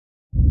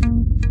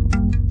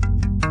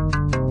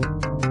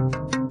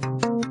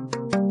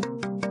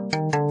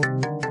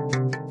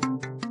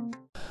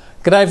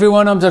G'day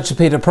everyone, I'm Dr.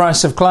 Peter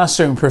Price of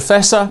Classroom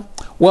Professor.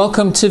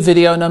 Welcome to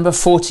video number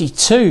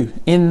 42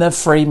 in the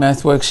free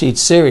math worksheet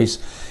series.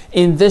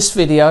 In this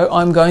video,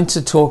 I'm going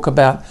to talk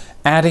about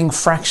adding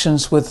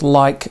fractions with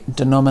like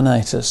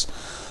denominators.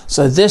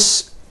 So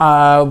this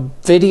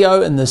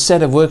video and the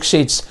set of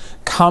worksheets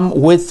come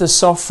with the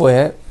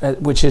software,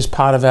 which is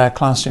part of our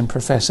Classroom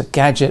Professor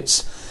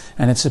gadgets,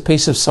 and it's a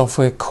piece of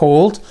software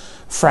called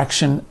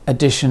Fraction,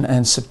 Addition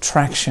and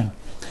Subtraction.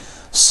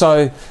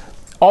 So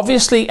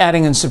obviously,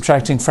 adding and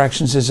subtracting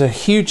fractions is a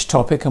huge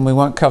topic, and we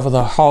won't cover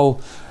the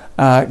whole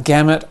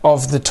gamut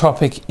of the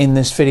topic in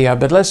this video,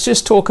 but let's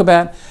just talk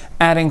about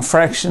adding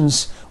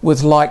fractions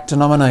with like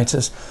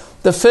denominators.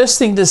 The first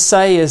thing to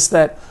say is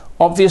that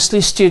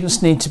obviously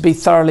students need to be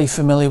thoroughly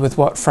familiar with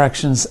what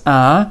fractions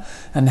are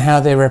and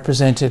how they're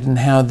represented and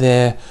how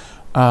they're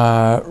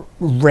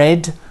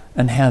read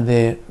and how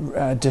they're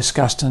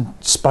discussed and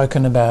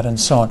spoken about and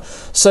so on.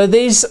 So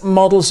these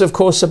models, of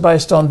course, are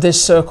based on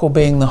this circle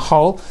being the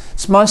whole.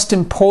 It's most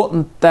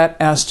important that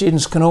our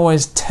students can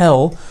always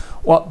tell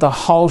what the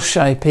whole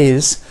shape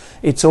is.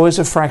 It's always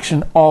a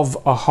fraction of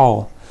a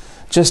whole.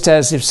 Just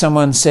as if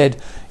someone said,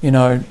 you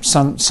know,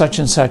 such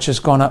and such has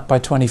gone up by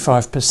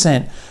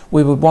 25%,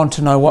 we would want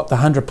to know what the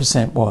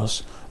 100%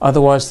 was.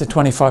 Otherwise, the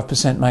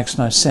 25% makes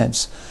no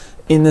sense.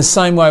 In the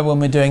same way, when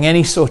we're doing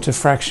any sort of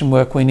fraction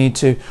work, we need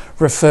to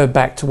refer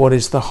back to what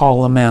is the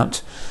whole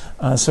amount.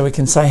 So we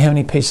can say how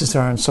many pieces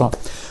there are and so on.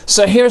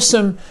 So here are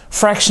some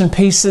fraction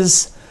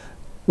pieces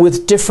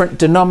with different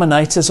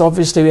denominators.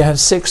 Obviously, we have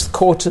sixths,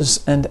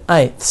 quarters and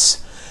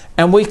eighths.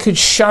 And we could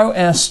show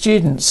our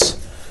students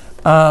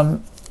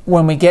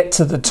when we get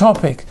to the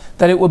topic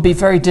that it would be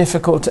very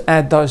difficult to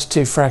add those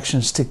two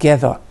fractions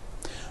together.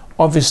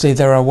 Obviously,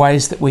 there are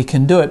ways that we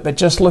can do it, but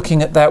just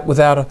looking at that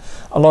without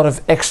a lot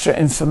of extra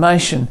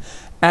information,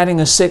 adding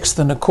a sixth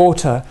and a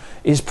quarter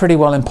is pretty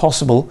well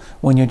impossible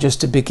when you're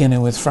just a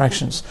beginner with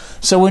fractions.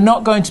 So we're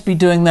not going to be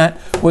doing that.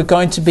 We're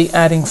going to be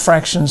adding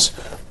fractions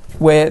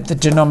where the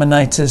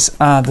denominators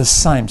are the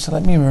same. So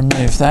let me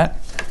remove that.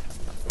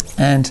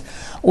 And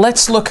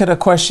let's look at a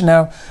question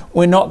now.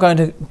 We're not going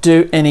to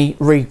do any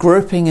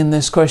regrouping in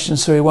this question,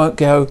 so we won't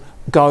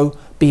go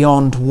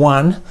beyond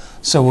 1.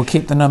 So we'll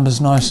keep the numbers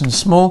nice and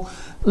small.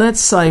 Let's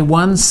say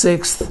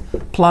 1/6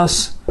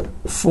 plus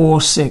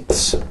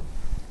 4/6.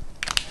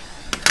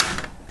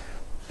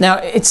 Now,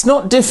 it's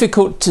not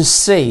difficult to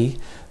see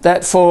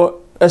that for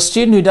a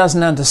student who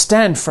doesn't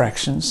understand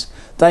fractions,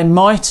 they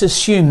might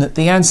assume that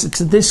the answer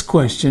to this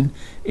question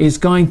is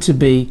going to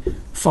be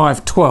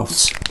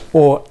 5/12,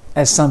 or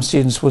as some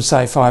students would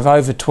say,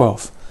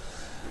 5/12.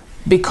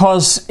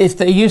 Because if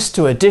they're used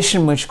to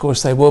addition, which of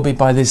course they will be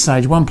by this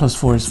stage, 1 plus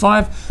 4 is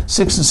 5,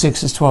 6 and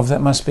 6 is 12,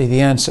 that must be the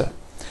answer.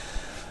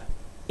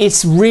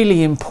 It's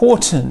really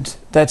important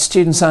that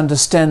students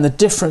understand the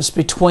difference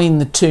between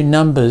the two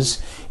numbers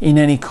in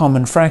any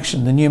common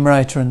fraction, the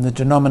numerator and the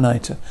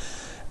denominator.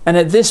 And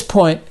at this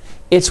point,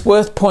 it's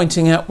worth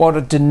pointing out what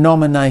a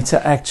denominator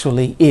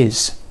actually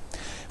is.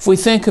 If we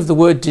think of the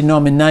word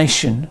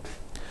denomination,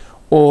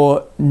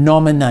 or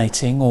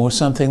nominating, or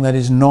something that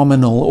is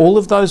nominal, all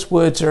of those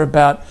words are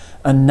about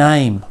a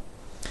name.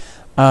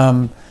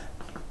 And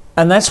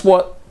that's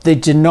what the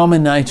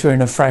denominator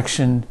in a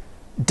fraction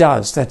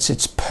does. That's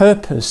its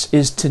purpose,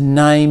 is to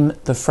name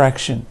the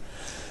fraction.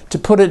 To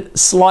put it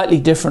slightly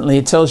differently,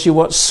 it tells you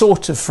what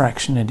sort of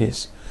fraction it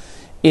is.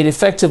 It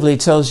effectively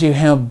tells you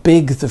how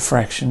big the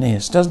fraction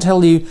is. It doesn't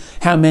tell you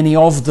how many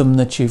of them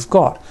that you've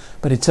got,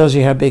 but it tells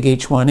you how big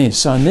each one is.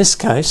 So in this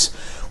case,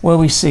 where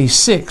we see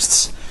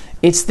sixths,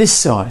 it's this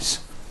size,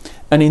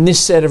 and in this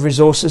set of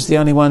resources the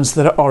only ones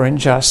that are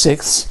orange are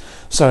sixths,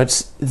 so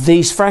it's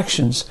these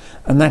fractions,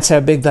 and that's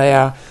how big they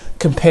are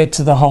compared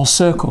to the whole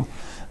circle.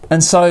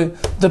 And so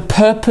the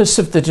purpose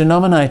of the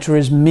denominator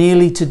is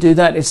merely to do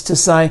that. It's to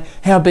say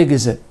how big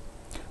is it,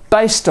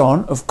 based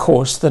on, of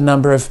course, the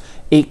number of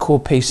equal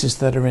pieces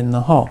that are in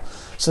the whole.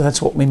 So that's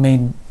what we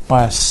mean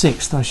by a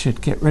sixth. I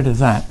should get rid of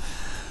that.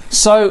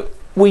 So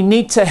we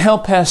need to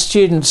help our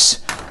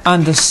students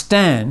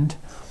understand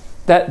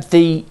that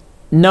the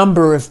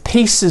number of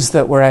pieces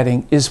that we're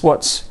adding is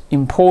what's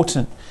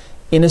important.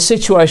 In a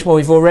situation where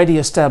we've already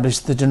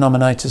established the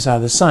denominators are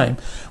the same,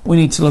 we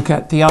need to look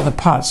at the other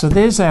part. So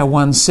there's our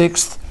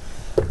 1/6.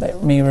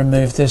 Let me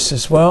remove this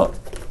as well.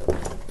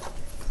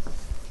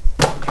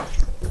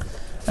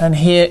 And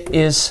here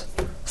is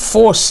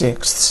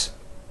 4/6.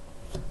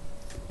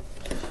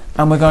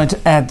 And we're going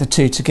to add the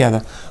two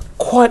together.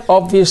 Quite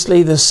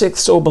obviously, the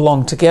sixths all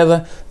belong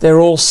together.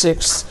 They're all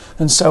sixths,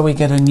 and so we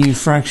get a new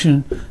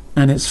fraction,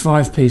 and it's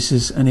 5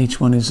 pieces, and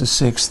each one is a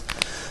sixth.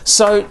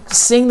 So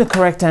seeing the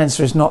correct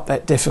answer is not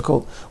that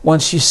difficult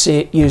once you see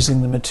it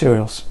using the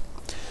materials.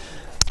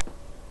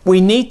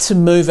 We need to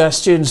move our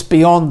students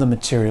beyond the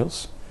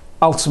materials,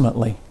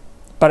 ultimately.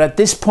 But at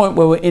this point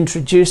where we're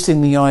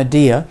introducing the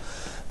idea,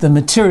 the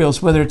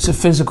materials, whether it's a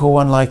physical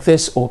one like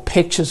this, or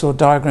pictures or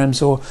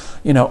diagrams, or,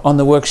 you know, on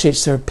the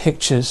worksheets there are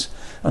pictures,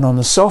 and on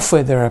the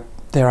software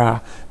there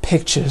are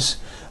pictures.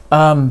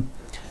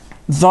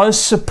 those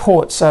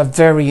supports are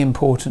very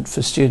important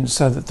for students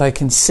so that they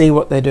can see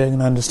what they're doing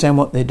and understand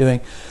what they're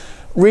doing.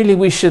 Really,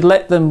 we should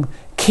let them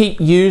keep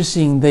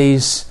using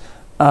these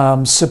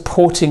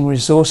supporting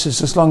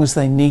resources as long as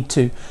they need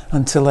to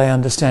until they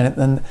understand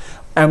it.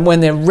 And when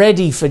they're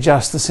ready for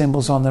just the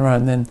symbols on their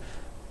own,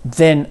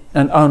 then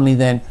and only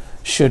then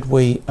should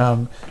we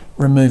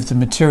remove the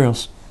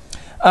materials.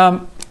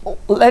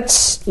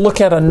 Let's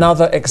look at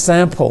another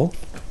example,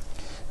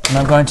 and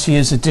I'm going to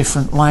use a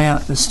different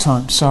layout this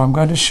time. So I'm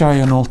going to show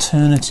you an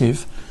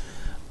alternative.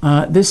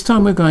 This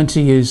time we're going to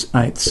use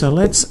eighths. So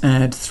let's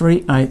add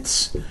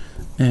 3/8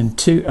 and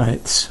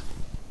 2/8.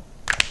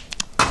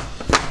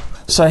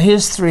 So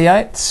here's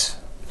 3/8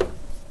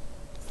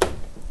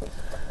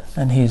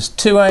 and here's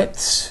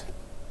 2/8,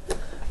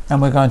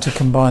 and we're going to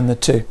combine the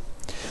two.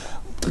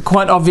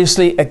 Quite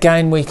obviously,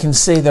 again, we can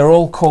see they're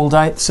all called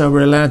eighths, so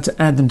we're allowed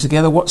to add them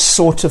together. What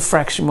sort of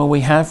fraction will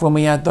we have when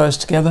we add those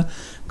together?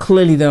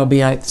 Clearly there'll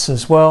be eighths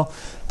as well.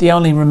 The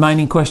only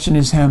remaining question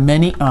is how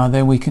many are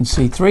there? We can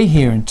see 3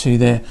 here and 2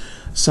 there,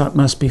 so it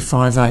must be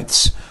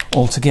 5/8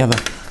 altogether.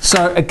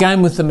 So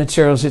again, with the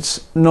materials,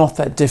 it's not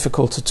that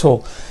difficult at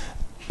all.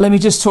 Let me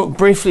just talk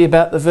briefly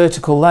about the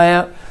vertical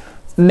layout.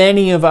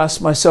 Many of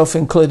us, myself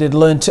included,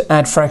 learned to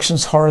add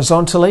fractions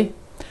horizontally,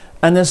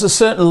 and there's a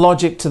certain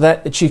logic to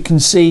that you can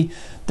see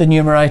the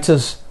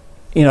numerators,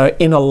 you know,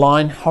 in a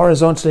line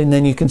horizontally, and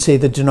then you can see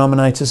the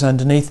denominators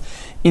underneath.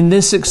 In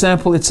this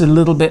example, it's a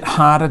little bit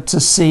harder to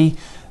see.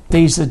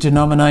 These are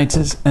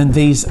denominators and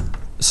these are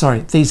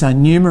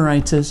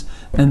numerators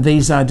and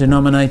these are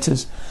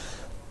denominators.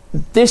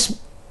 This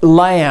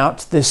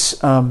layout,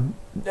 this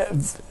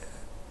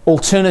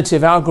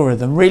alternative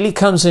algorithm really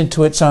comes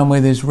into its own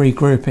where there's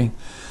regrouping.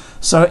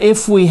 So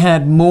if we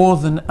had more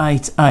than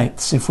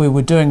 8/8, if we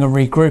were doing a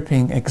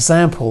regrouping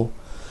example,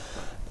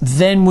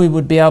 then we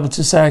would be able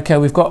to say, okay,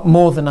 we've got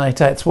more than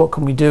 8/8, what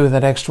can we do with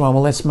that extra one?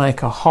 Well, let's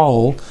make a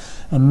whole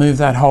and move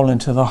that whole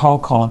into the whole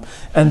column.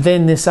 And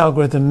then this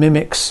algorithm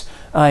mimics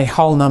a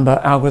whole number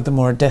algorithm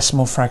or a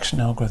decimal fraction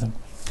algorithm.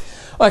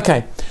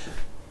 Okay,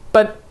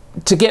 but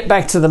to get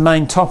back to the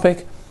main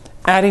topic,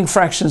 adding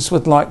fractions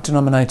with like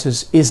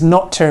denominators is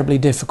not terribly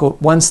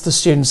difficult once the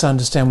students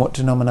understand what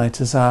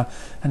denominators are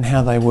and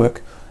how they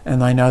work,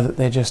 and they know that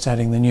they're just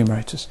adding the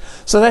numerators.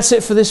 So that's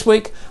it for this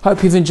week.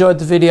 Hope you've enjoyed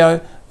the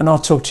video, and I'll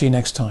talk to you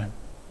next time.